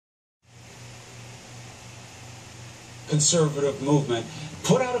conservative movement,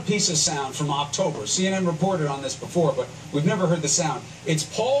 put out a piece of sound from October. CNN reported on this before, but we've never heard the sound. It's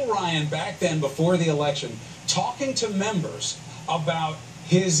Paul Ryan back then before the election talking to members about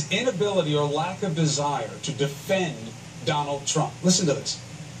his inability or lack of desire to defend Donald Trump. Listen to this.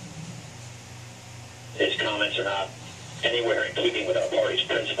 His comments are not anywhere in keeping with our party's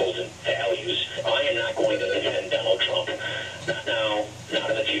principles and values. I am not going to defend Donald Trump. Not now, not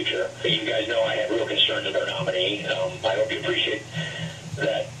in the future. You guys know I have real concerns with our nominee. I hope you appreciate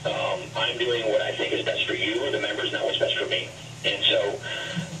that I'm doing what I think is best for you, the members, not what's best for me. And so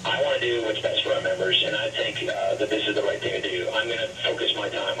I want to do what's best for our members, and I think that this is the right thing to do. I'm going to focus my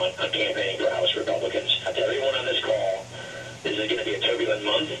time on campaigning for House Republicans. To everyone on this call, this is going to be a turbulent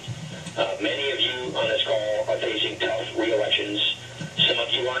month. Many of you on this call are facing tough re-elections. Some of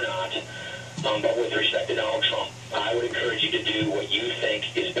you are not. But with respect to Donald Trump, I would encourage you to do what you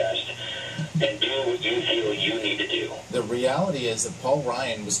think is best and do what you feel you need to do. The reality is that Paul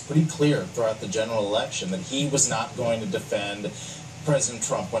Ryan was pretty clear throughout the general election that he was not going to defend President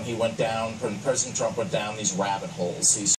Trump when President Trump went down these rabbit holes.